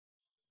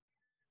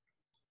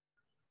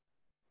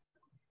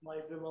My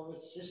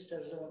beloved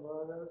sisters and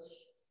brothers,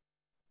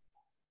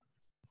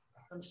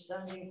 I'm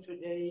standing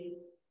today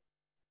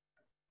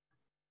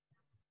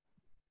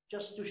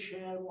just to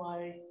share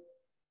my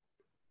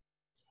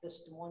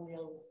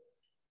testimonial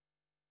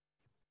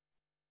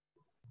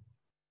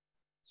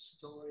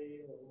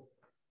story.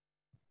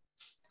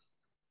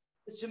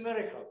 It's a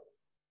miracle,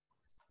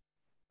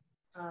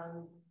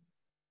 and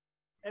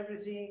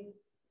everything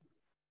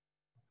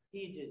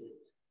He did it.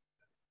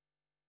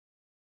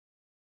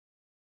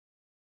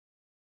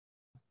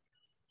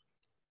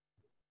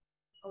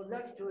 I would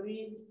like to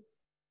read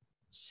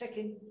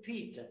 2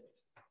 Peter.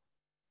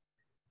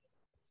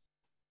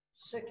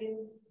 2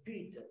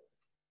 Peter,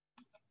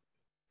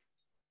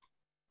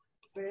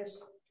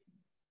 first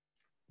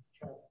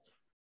chapter.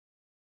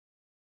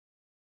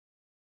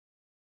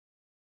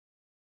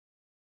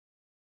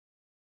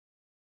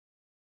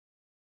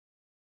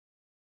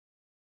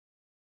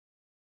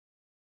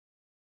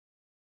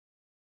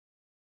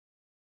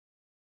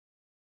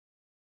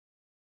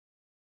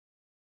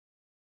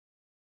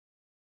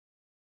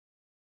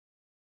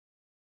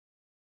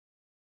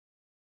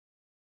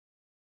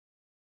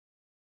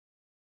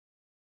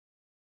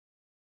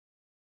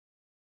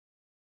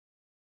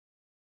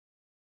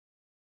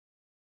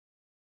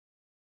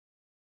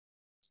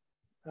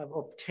 Have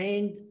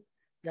obtained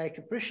like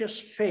a precious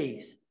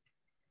faith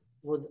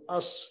with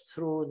us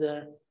through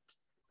the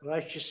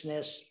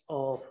righteousness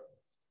of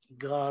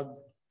God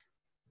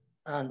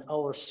and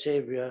our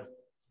Savior,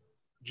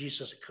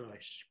 Jesus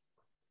Christ.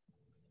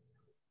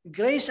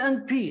 Grace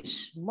and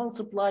peace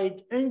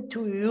multiplied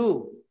into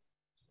you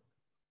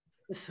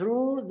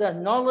through the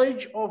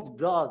knowledge of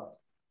God,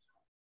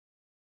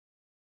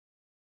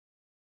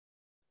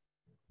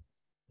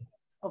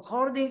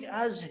 according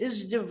as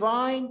His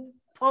divine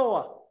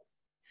power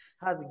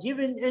hath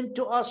given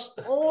into us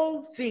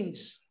all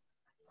things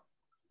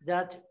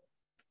that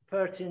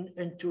pertain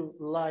unto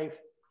life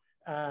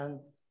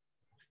and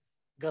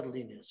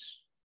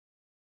godliness.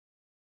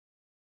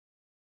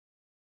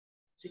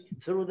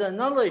 Through the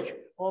knowledge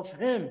of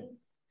Him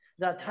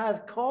that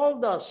hath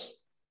called us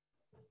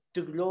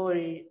to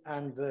glory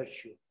and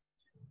virtue,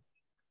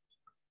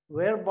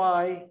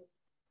 whereby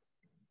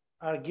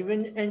are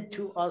given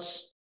unto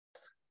us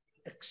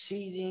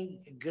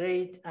exceeding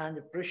great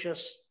and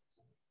precious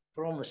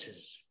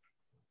promises,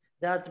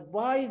 that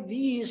by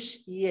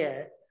these ye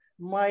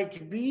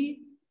might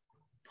be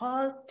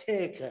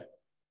partaker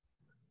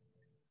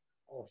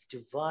of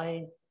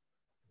divine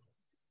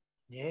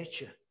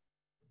nature.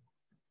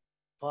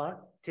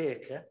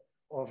 Partaker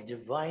of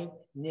divine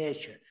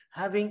nature,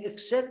 having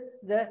accepted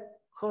the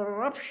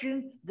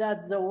corruption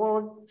that the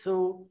world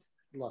through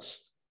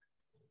lust.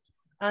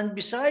 And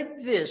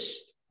beside this,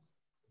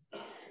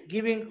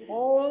 giving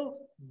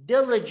all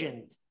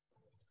diligent,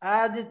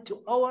 added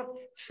to our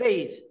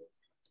faith,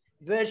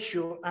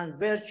 virtue, and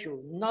virtue,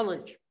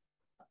 knowledge,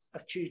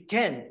 actually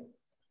 10.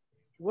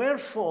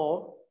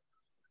 Wherefore,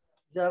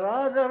 the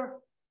rather,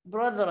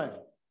 brethren,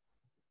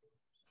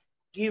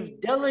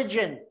 give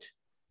diligent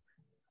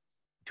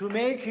to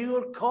make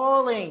your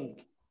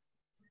calling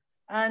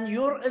and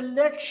your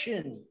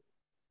election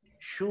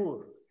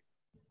sure.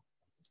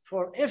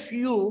 For if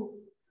you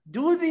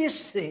do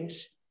these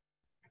things,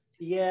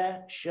 ye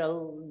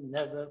shall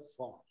never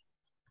fall.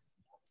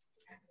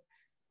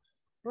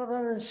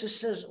 Brothers and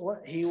sisters,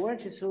 he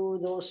went through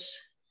those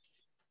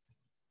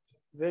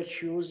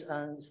virtues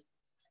and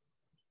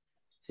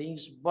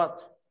things, but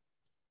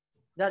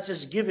that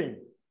is given.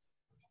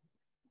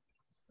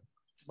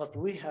 But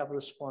we have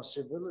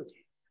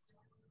responsibility.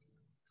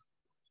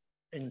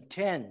 In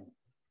 10,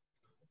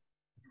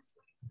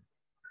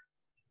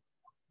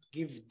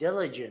 give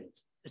diligent.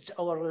 It's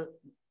our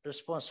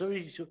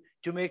responsibility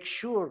to make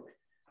sure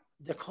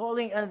the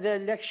calling and the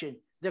election.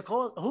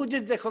 Who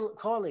did the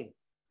calling?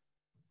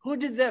 Who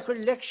did the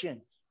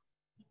election?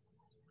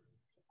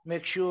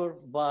 Make sure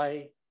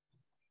by,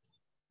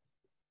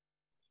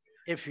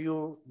 if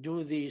you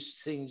do these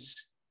things,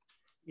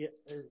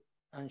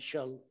 and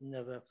shall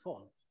never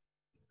fall.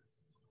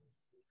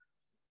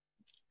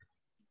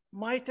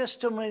 My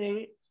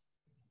testimony,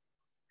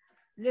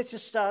 let's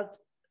start.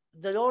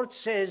 The Lord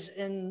says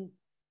in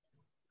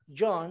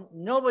John,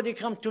 nobody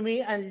come to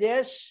me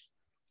unless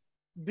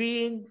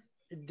being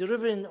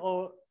driven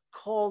or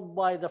called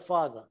by the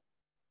Father.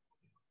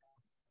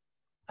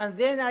 And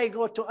then I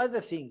go to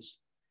other things.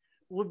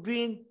 We've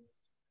been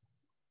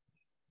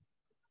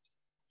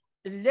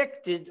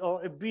elected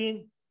or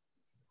been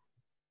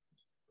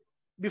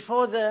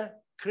before the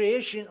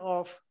creation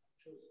of,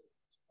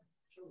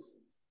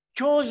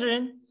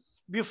 chosen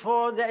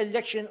before the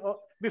election, or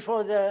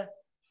before the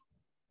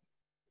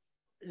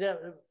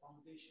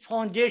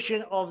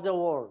foundation of the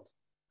world.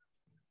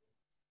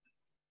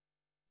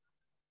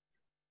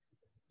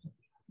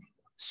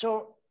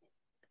 So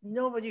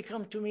nobody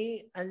come to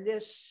me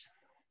unless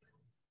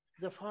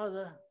the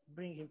Father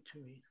bring him to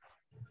me.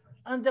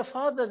 And the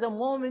Father, the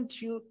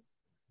moment you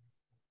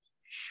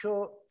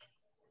show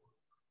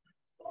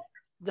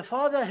the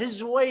Father,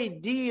 his way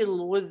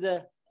deal with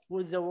the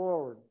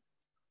world,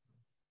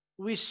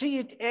 We see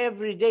it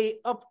every day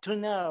up to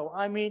now.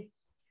 I mean,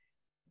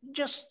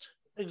 just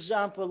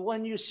example,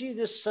 when you see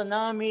this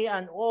tsunami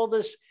and all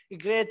this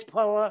great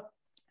power,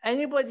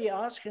 anybody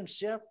ask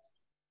himself,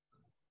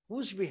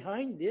 who's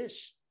behind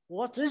this?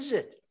 What is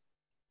it?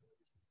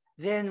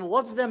 Then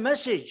what's the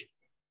message?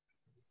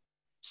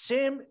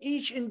 Same,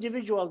 each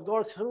individual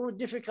go through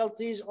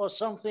difficulties or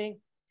something.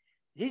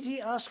 Did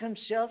he ask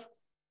himself,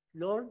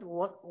 Lord,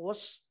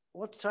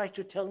 what try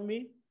to tell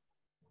me?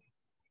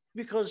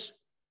 Because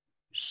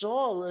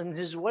Saul, in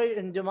his way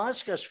in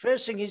Damascus,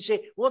 first thing he said,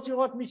 what do you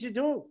want me to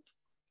do?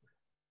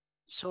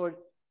 So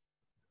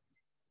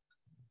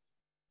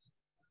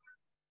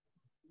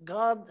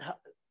God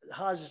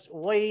has a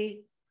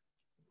way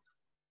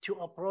to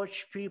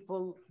approach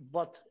people,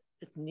 but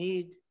it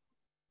need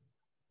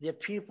the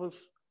people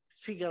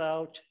figure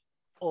out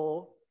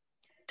or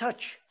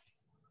touch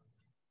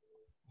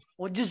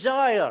or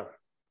desire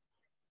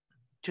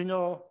to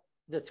know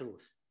the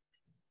truth.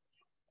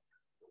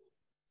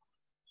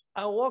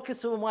 I walk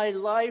through my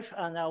life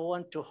and I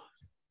want to,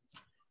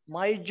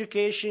 my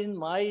education,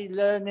 my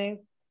learning,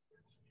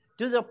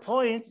 to the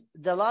point,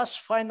 the last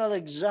final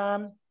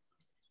exam,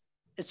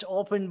 it's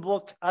open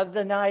book at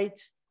the night,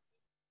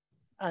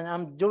 and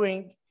I'm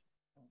doing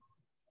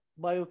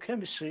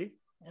biochemistry.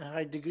 I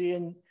had a degree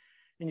in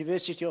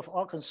University of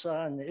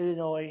Arkansas in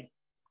Illinois,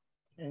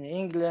 in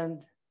England,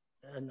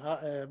 and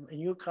in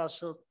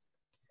Newcastle.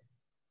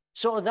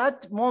 So at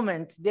that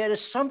moment, there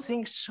is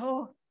something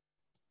so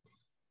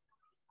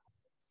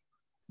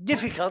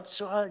difficult.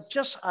 So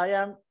I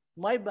am,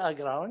 my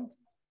background,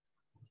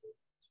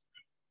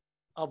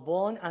 are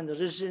born and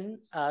risen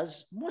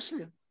as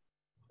Muslim.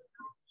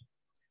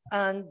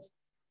 And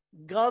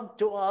God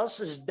to us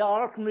is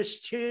dark,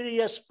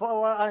 mysterious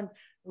power, and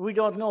we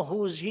don't know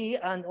who's he,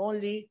 and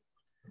only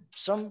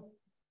some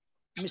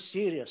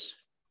mysterious.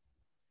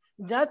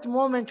 That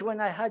moment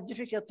when I had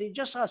difficulty,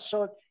 just I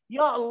thought,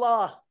 Ya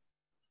Allah.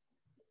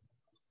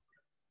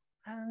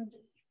 And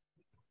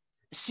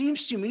it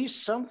seems to me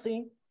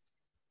something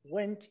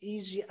went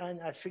easy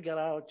and I figured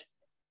out,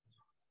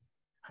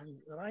 and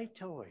right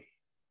away,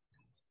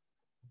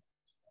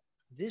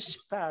 this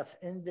path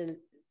in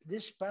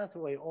this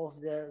pathway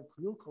of the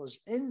glucose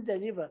in the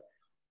liver,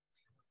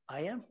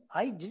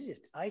 I did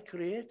it, I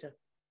created.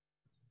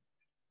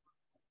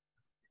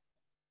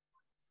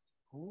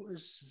 Who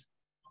is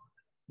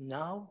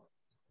now?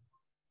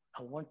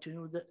 I want to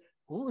know that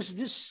who is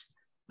this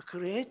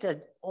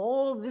created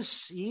all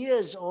these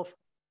years of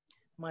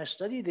my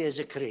study? There's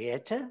a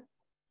creator.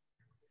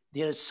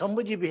 There is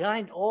somebody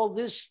behind all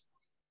this.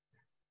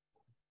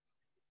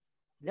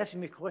 Let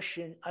me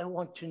question. I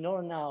want to know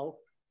now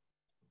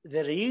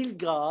the real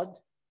God,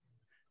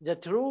 the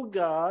true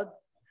God,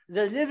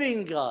 the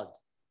living God.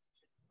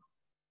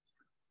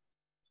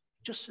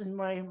 Just in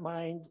my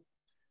mind.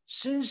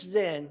 Since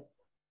then,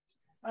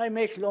 I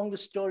make long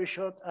story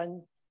short,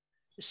 and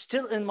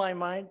still in my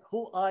mind,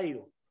 who are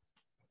you?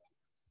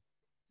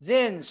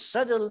 Then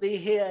suddenly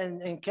here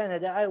in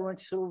Canada, I went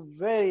through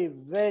very,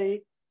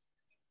 very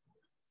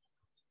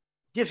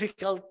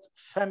difficult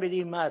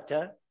family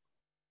matter.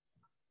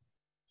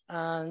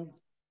 And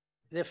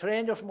the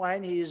friend of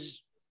mine, he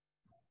is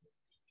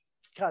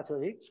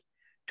Catholic,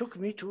 took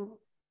me to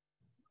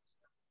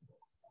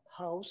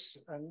house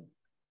and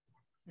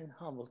in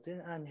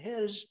Hamilton, and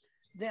here's,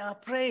 they are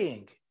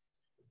praying.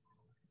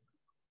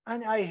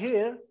 And I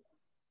hear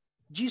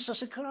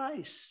Jesus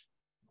Christ.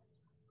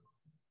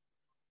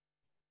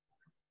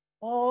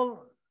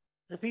 All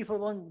the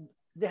people on,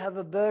 they have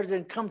a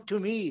burden, come to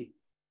me.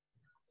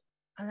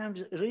 And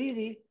I'm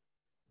really,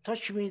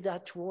 touch me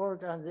that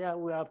word, and there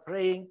we are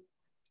praying.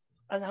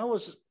 And I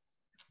was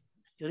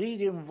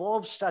really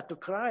involved, start to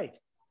cry.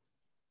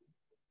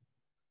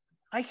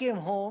 I came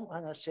home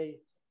and I say,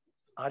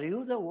 are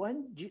you the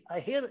one? I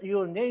hear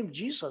your name,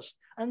 Jesus.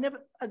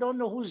 I don't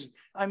know who's,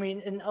 I mean,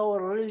 in our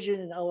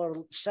religion, in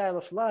our style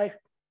of life,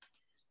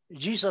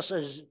 Jesus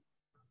is.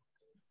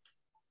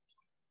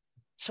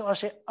 So I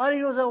say, are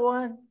you the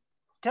one?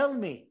 Tell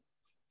me.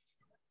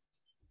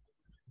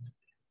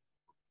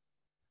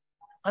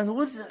 And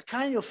with that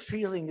kind of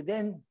feeling,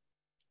 then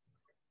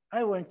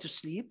I went to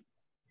sleep.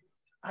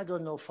 I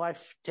don't know,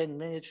 5, 10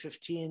 minutes,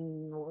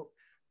 15,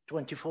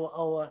 24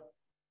 hours.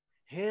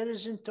 Here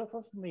is on top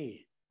of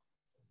me.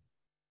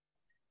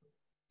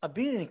 I've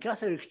been in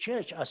Catholic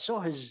Church. I saw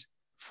his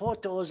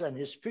photos and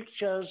his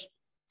pictures,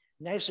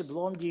 nice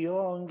blonde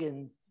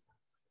young,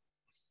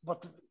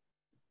 but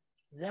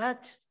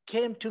that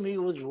came to me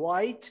with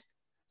white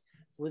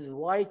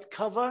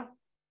cover,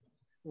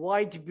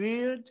 white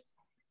beard,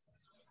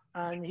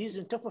 and he's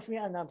on top of me,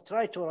 and I'm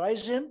trying to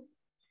rise him,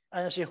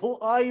 and I say, who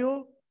are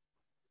you?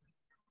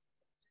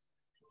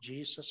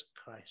 Jesus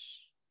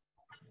Christ.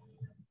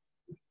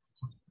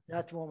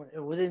 That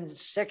moment, within a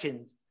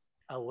second,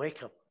 I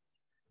wake up.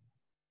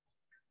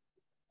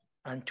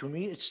 And to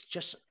me, it's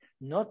just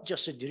not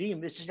just a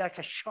dream, it's like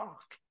a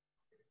shock.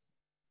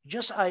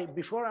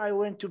 Before I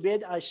went to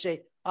bed, I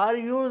say, are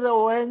you the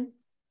one?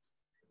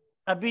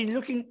 I've been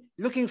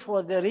looking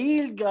for the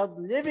real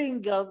God,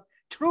 living God,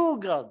 true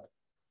God.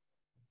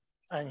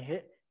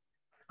 And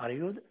are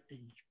you,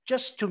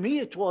 just to me,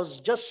 it was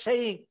just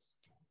saying,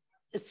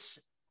 it's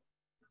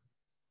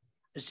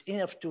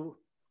enough to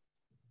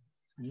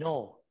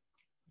know.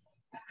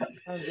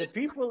 And the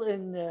people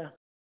and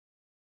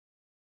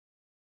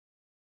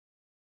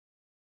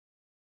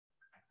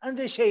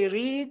they say,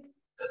 read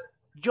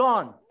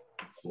John.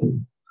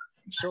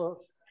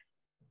 So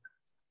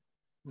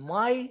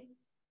my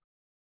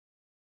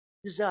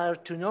desire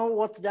to know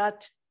what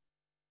that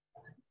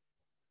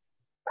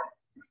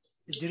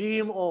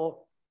dream or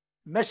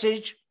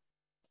message,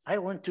 I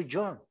went to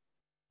John.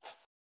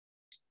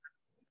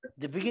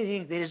 The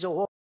beginning, there is a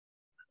word.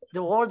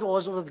 The word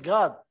was with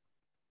God.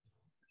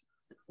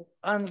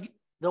 And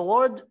the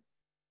word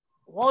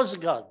was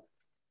God.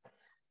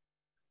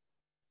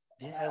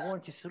 Then I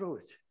went through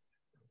it.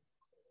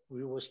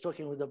 We was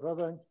talking with the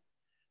brother.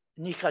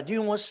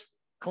 Nicodemus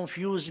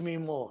confused me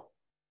more.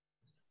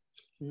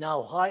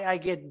 Now, how I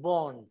get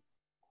born,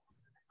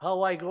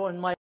 how I grow in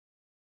my...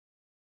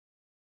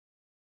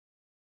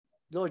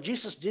 Lord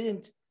Jesus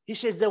didn't. He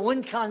said the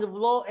wind can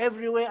blow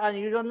everywhere and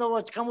you don't know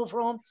what's coming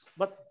from.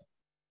 But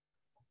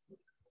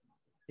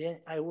then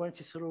I went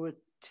through it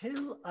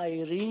till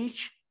I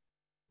reached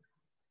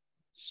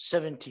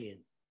 17.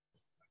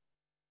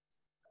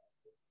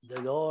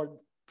 The Lord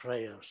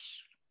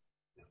prayers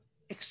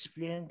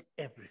explained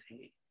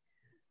everything.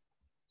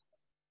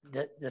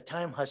 The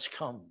time has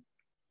come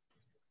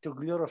to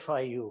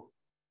glorify you.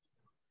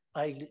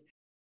 I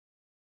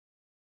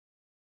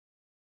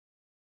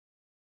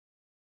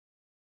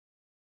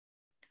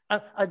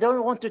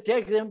don't want to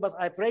take them, but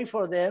I pray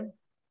for them,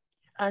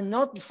 and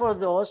not for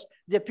those,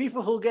 the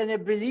people who are going to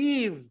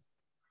believe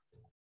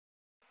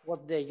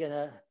what they're going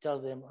to tell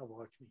them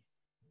about me.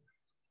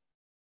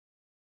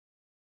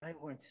 I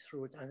went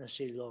through it and I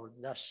say, Lord,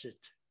 that's it.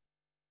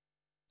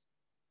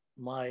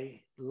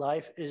 My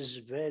life is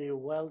very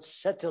well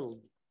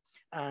settled,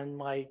 and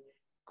my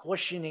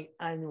questioning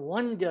and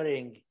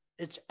wondering,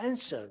 it's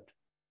answered.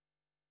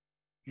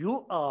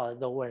 You are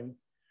the one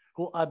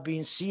who have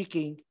been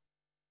seeking,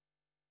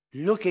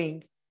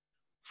 looking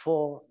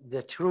for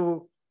the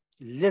true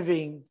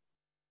living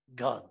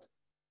God.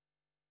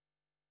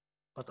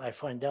 But I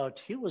find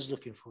out he was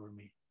looking for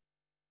me.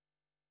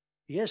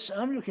 Yes,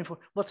 I'm looking for,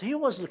 but he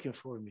was looking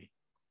for me.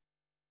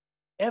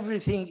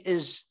 Everything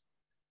is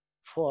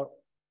for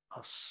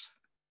us.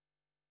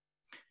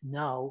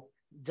 Now,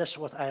 that's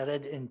what I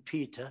read in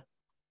Peter.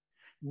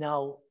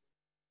 Now,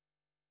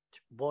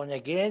 born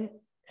again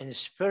in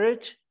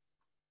spirit,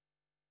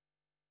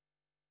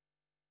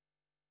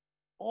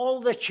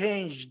 all the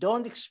change,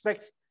 don't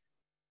expect,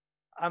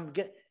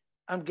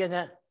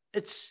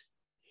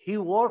 he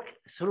worked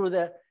through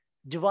the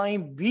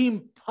divine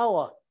beam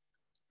power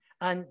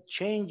and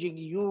changing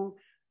you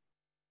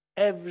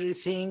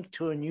everything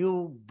to a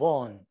new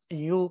born, a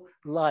new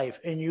life,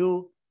 a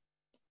new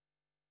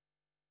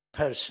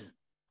person.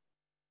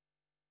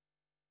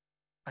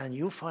 And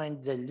you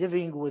find the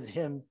living with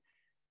him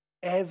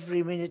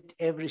every minute,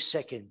 every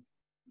second.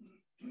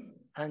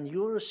 And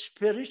your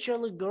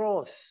spiritual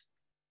growth,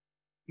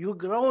 you're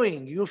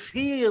growing, you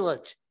feel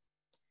it.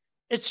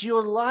 It's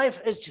your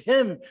life, it's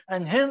him,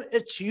 and him,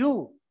 it's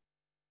you.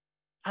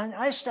 And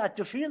I start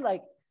to feel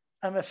like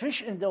I'm a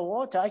fish in the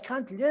water. I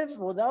can't live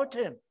without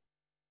him.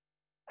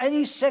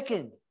 Any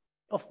second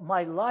of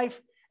my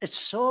life, it's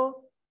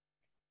so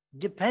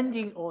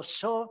depending or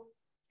so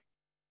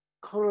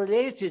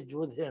correlated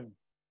with him.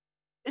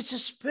 It's a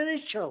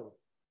spiritual.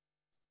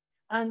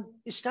 And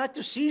you start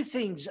to see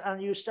things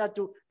and you start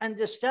to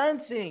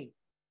understand things.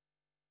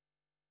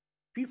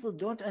 People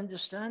don't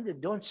understand it,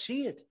 don't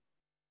see it.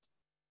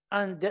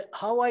 And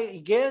how I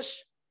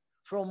guess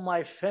from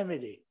my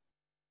family.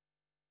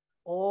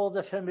 All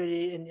the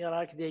family in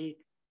Iraq, they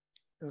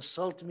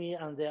insult me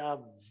and they are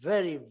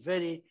very,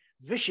 very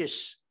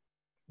vicious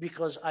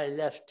because I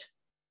left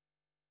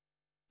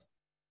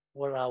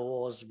where I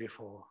was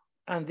before.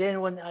 And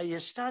then when I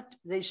start,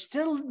 they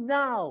still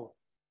now,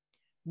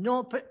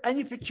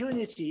 any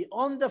opportunity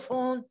on the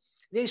phone,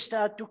 they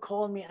start to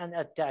call me and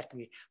attack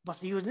me.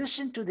 But you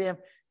listen to them,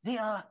 they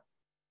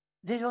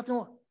don't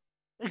know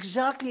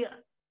exactly,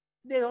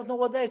 they don't know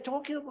what they're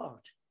talking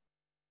about.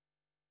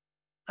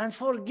 And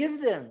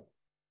forgive them.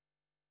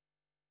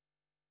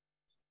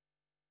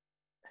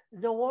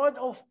 The word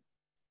of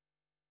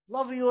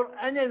love your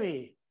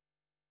enemy.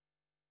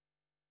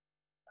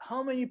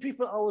 How many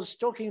people I was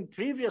talking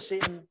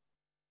previously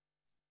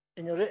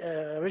in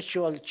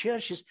ritual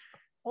churches,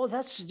 oh,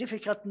 that's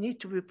difficult, need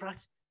to be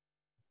practiced.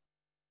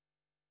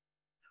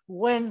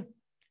 When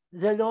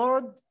the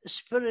Lord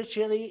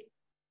spiritually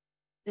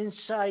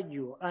inside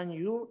you and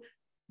you,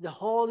 the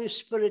Holy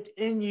Spirit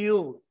in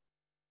you,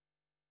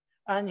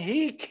 and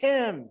he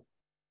came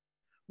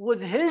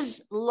with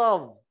his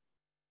love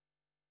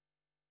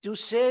to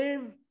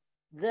save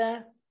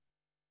the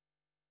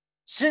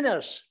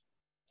sinners.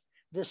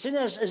 The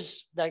sinners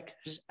is like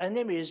his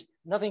enemies,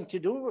 nothing to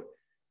do.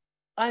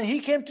 And he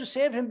came to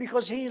save him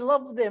because he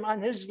loved them,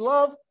 and his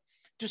love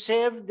to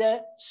save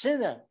the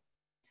sinner.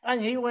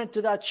 And he went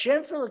to that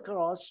shameful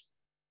cross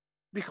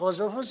because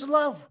of his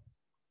love.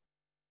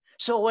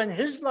 So when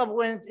his love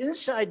went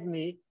inside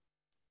me,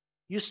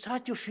 you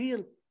start to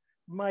feel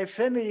my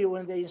family,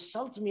 when they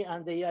insult me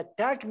and they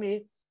attack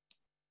me,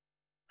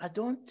 I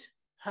don't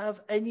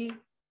have any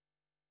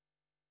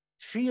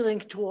feeling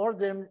toward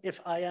them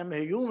if I am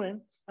a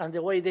human, and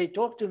the way they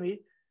talk to me,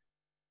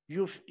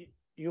 you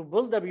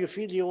build up, you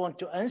feel you want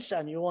to answer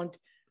and you want to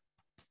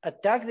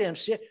attack them.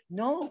 Say,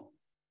 no.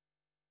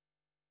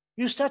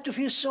 You start to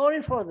feel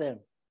sorry for them.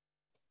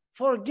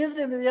 Forgive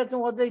them, they don't know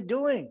what they're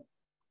doing.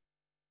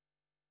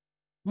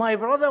 My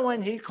brother,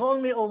 when he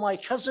called me, or my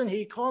cousin,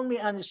 he called me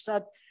and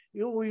said,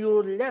 you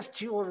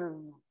left your,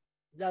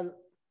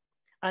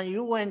 and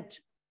you went,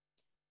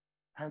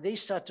 and they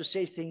start to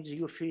say things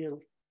you feel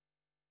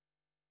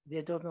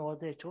they don't know what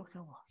they're talking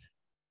about.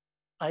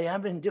 I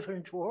am in a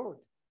different world.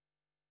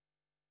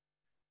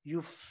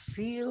 You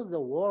feel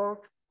the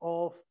work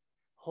of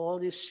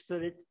Holy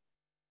Spirit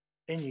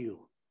in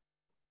you.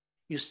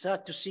 You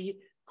start to see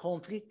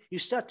you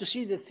start to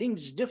see the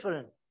things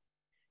different.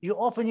 You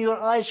open your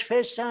eyes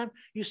first time,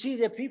 you see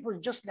the people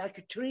just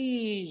like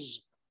trees.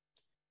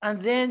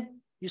 And then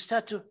you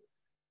start to,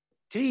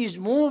 trees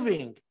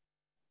moving,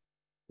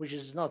 which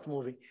is not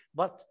moving,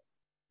 but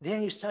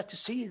then you start to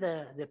see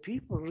the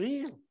people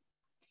real.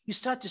 You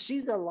start to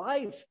see the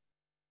life.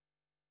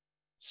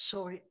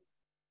 So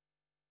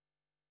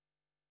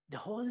the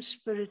Holy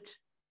Spirit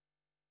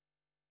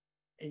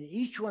in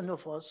each one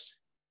of us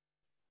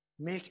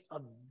make a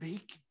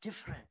big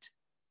difference.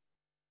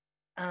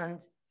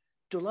 And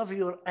to love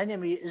your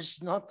enemy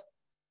is not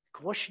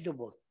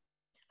questionable.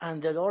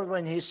 And the Lord,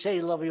 when he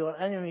say love your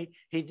enemy,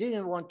 he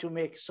didn't want to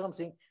make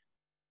something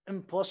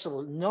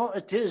impossible. No,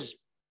 it is.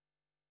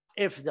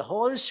 If the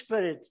Holy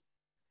Spirit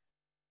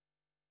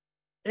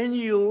in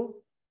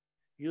you,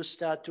 you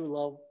start to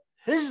love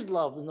his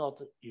love,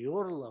 not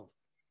your love.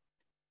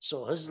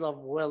 So his love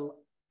well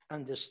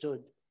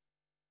understood.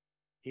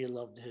 He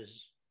loved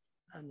his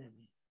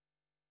enemy.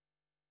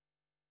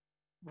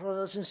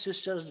 Brothers and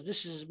sisters,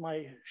 this is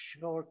my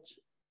short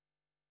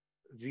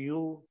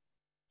view,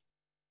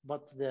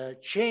 but the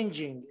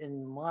changing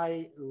in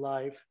my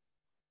life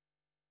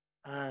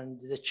and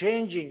the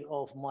changing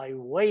of my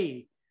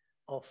way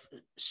of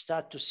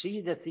start to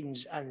see the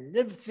things and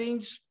live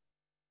things,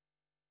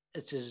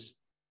 it is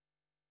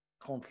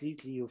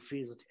completely, you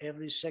feel it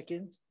every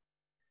second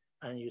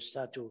and you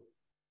start to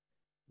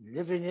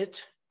live in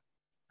it.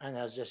 And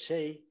as I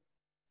say,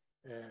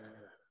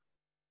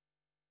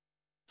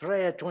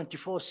 prayer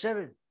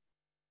 24/7,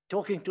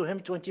 talking to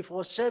him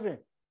 24/7.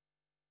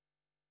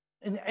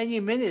 In any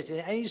minute,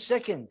 in any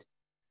second,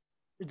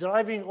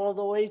 driving all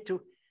the way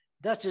to,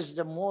 that is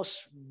the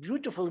most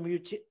beautiful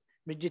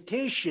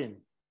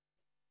meditation.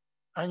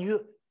 And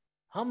you,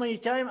 how many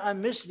times I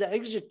miss the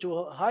exit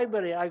to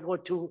Highbury, I go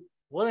to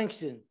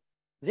Wellington,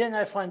 then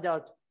I find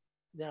out,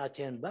 then I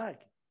turn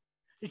back.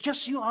 It's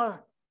just you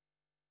are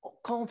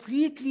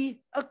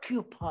completely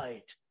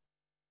occupied,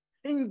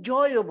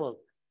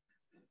 enjoyable.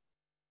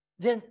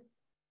 Then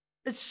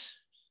it's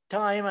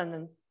time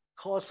and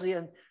costly,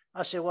 and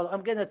I say, well,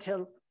 I'm going to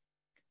tell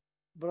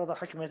Brother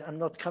Hikmet I'm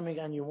not coming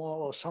anymore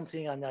or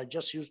something, and I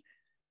just use.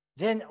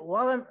 Then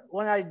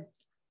when I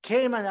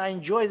came and I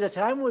enjoyed the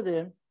time with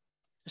him,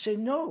 I say,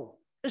 no,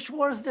 it's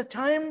worth the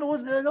time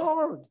with the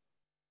Lord.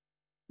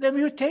 The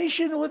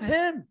mutation with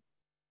him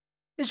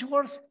is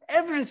worth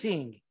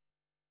everything.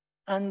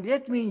 And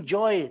let me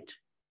enjoy it.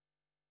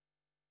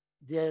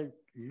 The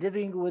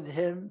living with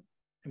him,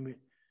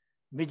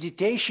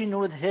 meditation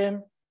with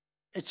him,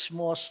 it's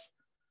most,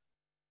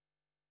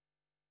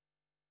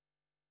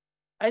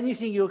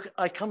 anything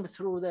I come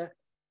through the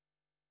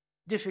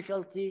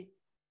difficulty,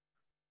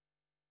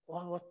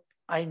 well, what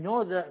I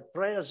know that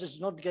prayers is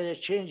not going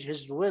to change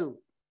his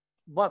will,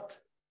 but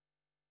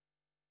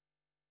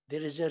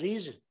there is a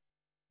reason.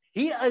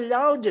 He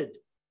allowed it.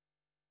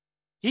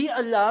 He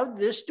allowed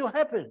this to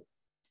happen.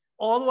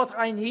 All what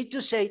I need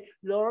to say,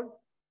 Lord,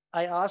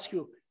 I ask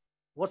you,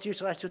 what you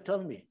try to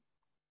tell me?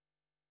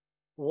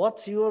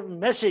 What's your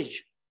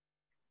message?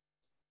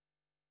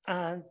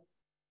 And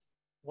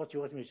what you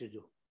want me to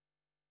do?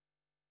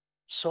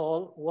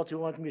 Saul, what you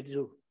want me to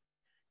do?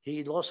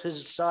 He lost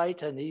his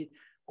sight and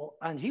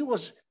he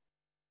was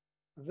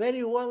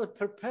very well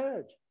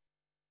prepared.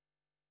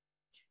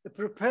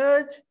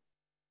 Prepared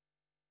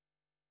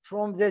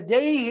from the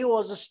day he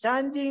was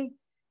standing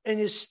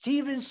in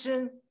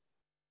Stevenson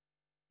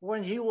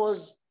when he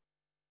was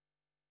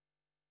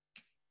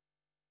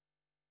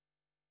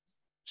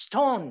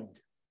stoned.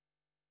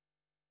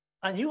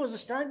 And he was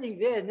standing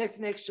there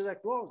next to the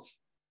cross.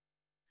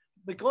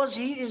 Because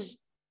he is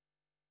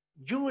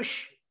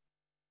Jewish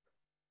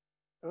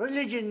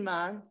religion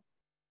man,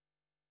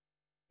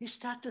 he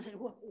started to think,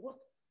 what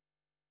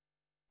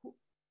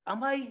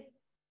am I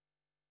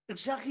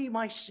exactly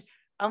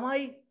am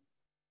I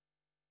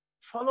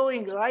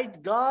following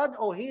right God,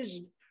 or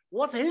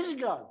what is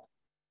God?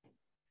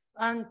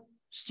 And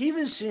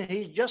Stevenson,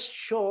 he just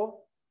showed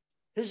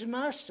his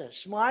master,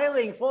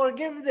 smiling,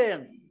 forgive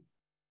them.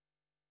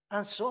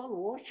 And Saul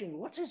watching,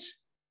 what is,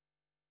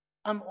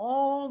 I'm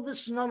all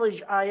this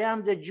knowledge, I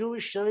am the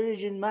Jewish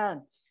religion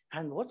man,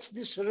 And what's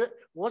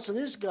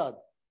this God?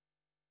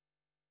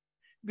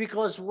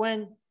 Because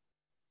when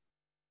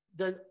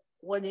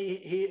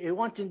he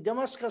went in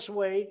Damascus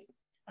way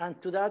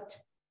and to that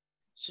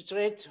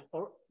straight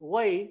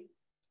way,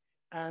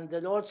 and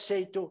the Lord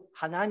said to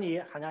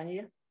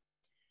Hananiah,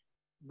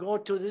 go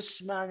to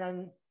this man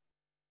and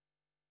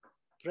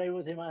pray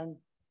with him and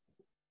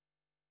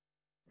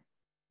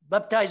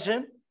baptize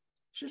him.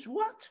 He says,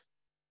 what?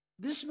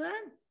 This man?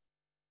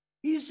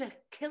 He's a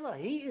killer.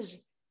 He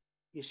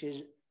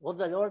says, what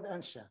the Lord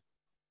answered.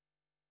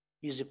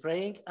 He's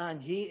praying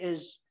and he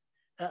is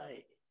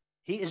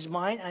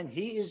mine and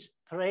he is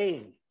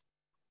praying.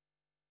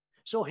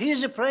 So he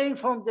is praying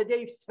from the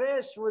day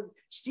first with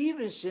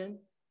Stevenson,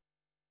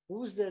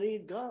 who's the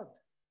real God.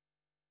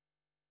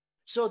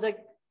 So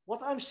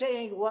what I'm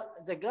saying,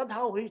 the God,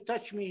 how he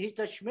touched me, he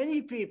touched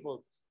many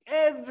people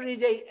every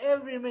day,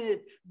 every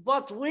minute.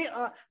 But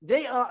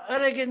they are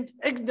arrogant,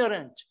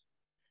 ignorant.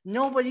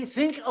 Nobody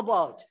think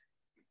about.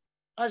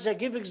 As I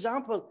give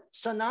example,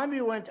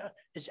 tsunami went.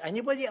 Is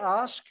anybody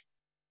ask?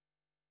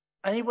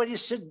 Anybody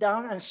sit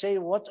down and say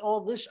what's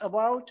all this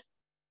about?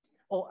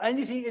 Or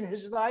anything in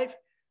his life?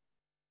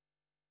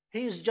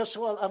 He's just,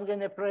 well, I'm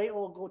going to pray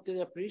or go to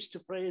the priest to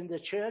pray in the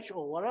church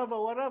or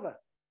whatever.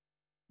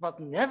 But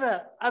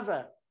never,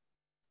 ever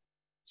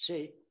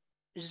say,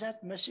 is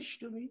that message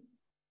to me?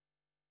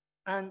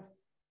 And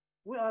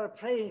we are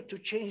praying to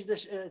change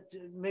this,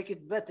 to make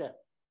it better.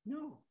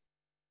 No.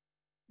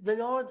 The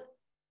Lord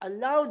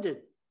allowed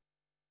it.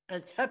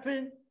 And it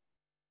happened.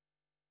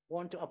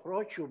 Want to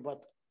approach you,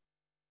 but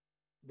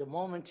the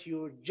moment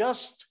you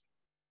just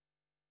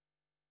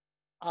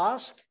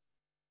ask,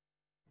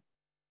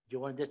 do you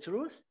want the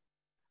truth?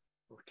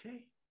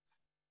 Okay.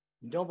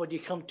 Nobody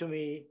come to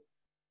me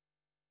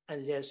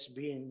unless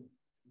being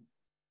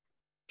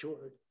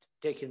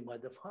taken by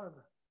the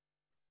Father.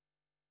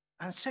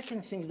 And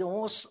second thing, the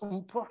most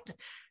important,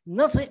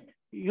 nothing,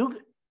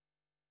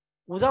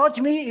 without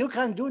me, you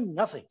can do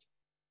nothing.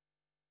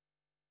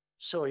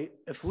 So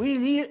if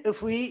we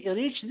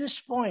reach this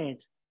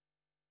point,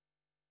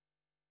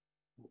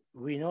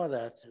 we know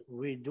that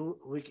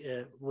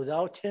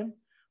without him,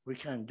 we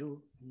can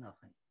do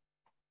nothing.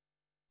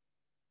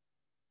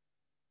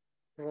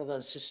 Brother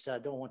and sister, I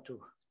don't want to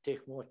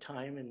take more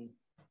time, and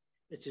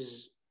it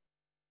is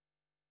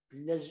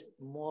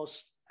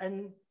most,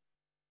 and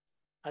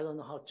I don't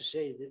know how to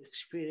say, the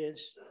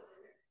experience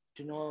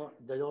to know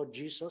the Lord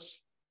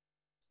Jesus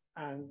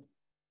and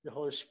the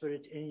Holy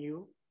Spirit in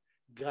you,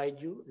 guide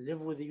you,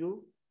 live with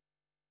you,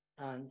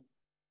 and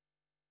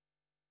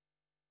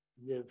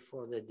live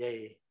for the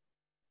day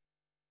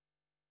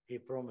he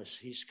promised.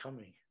 He's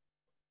coming.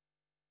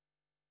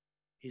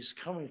 He's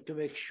coming to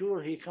make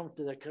sure he comes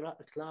to the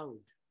cloud.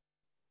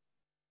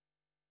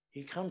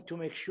 He comes to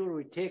make sure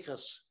we take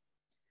us.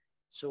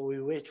 So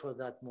we wait for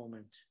that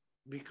moment,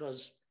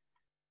 because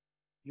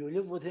you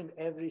live with him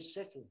every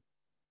second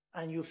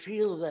and you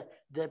feel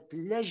the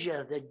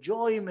pleasure, the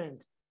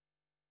enjoyment.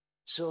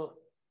 So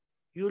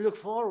you look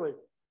forward.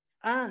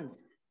 And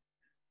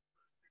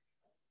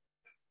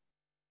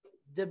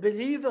the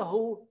believer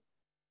who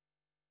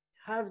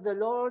has the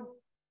Lord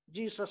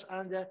Jesus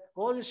and the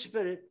Holy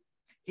Spirit,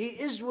 he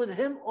is with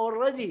him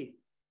already.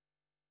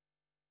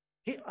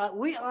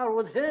 We are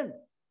with him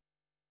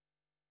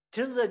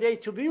till the day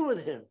to be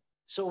with him.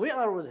 So we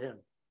are with him.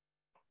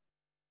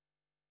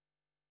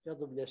 God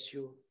bless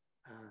you.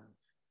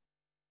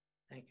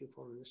 Thank you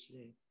for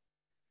listening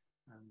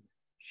and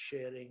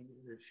sharing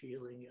the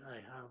feeling I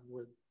have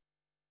with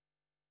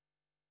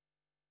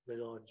the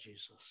Lord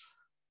Jesus.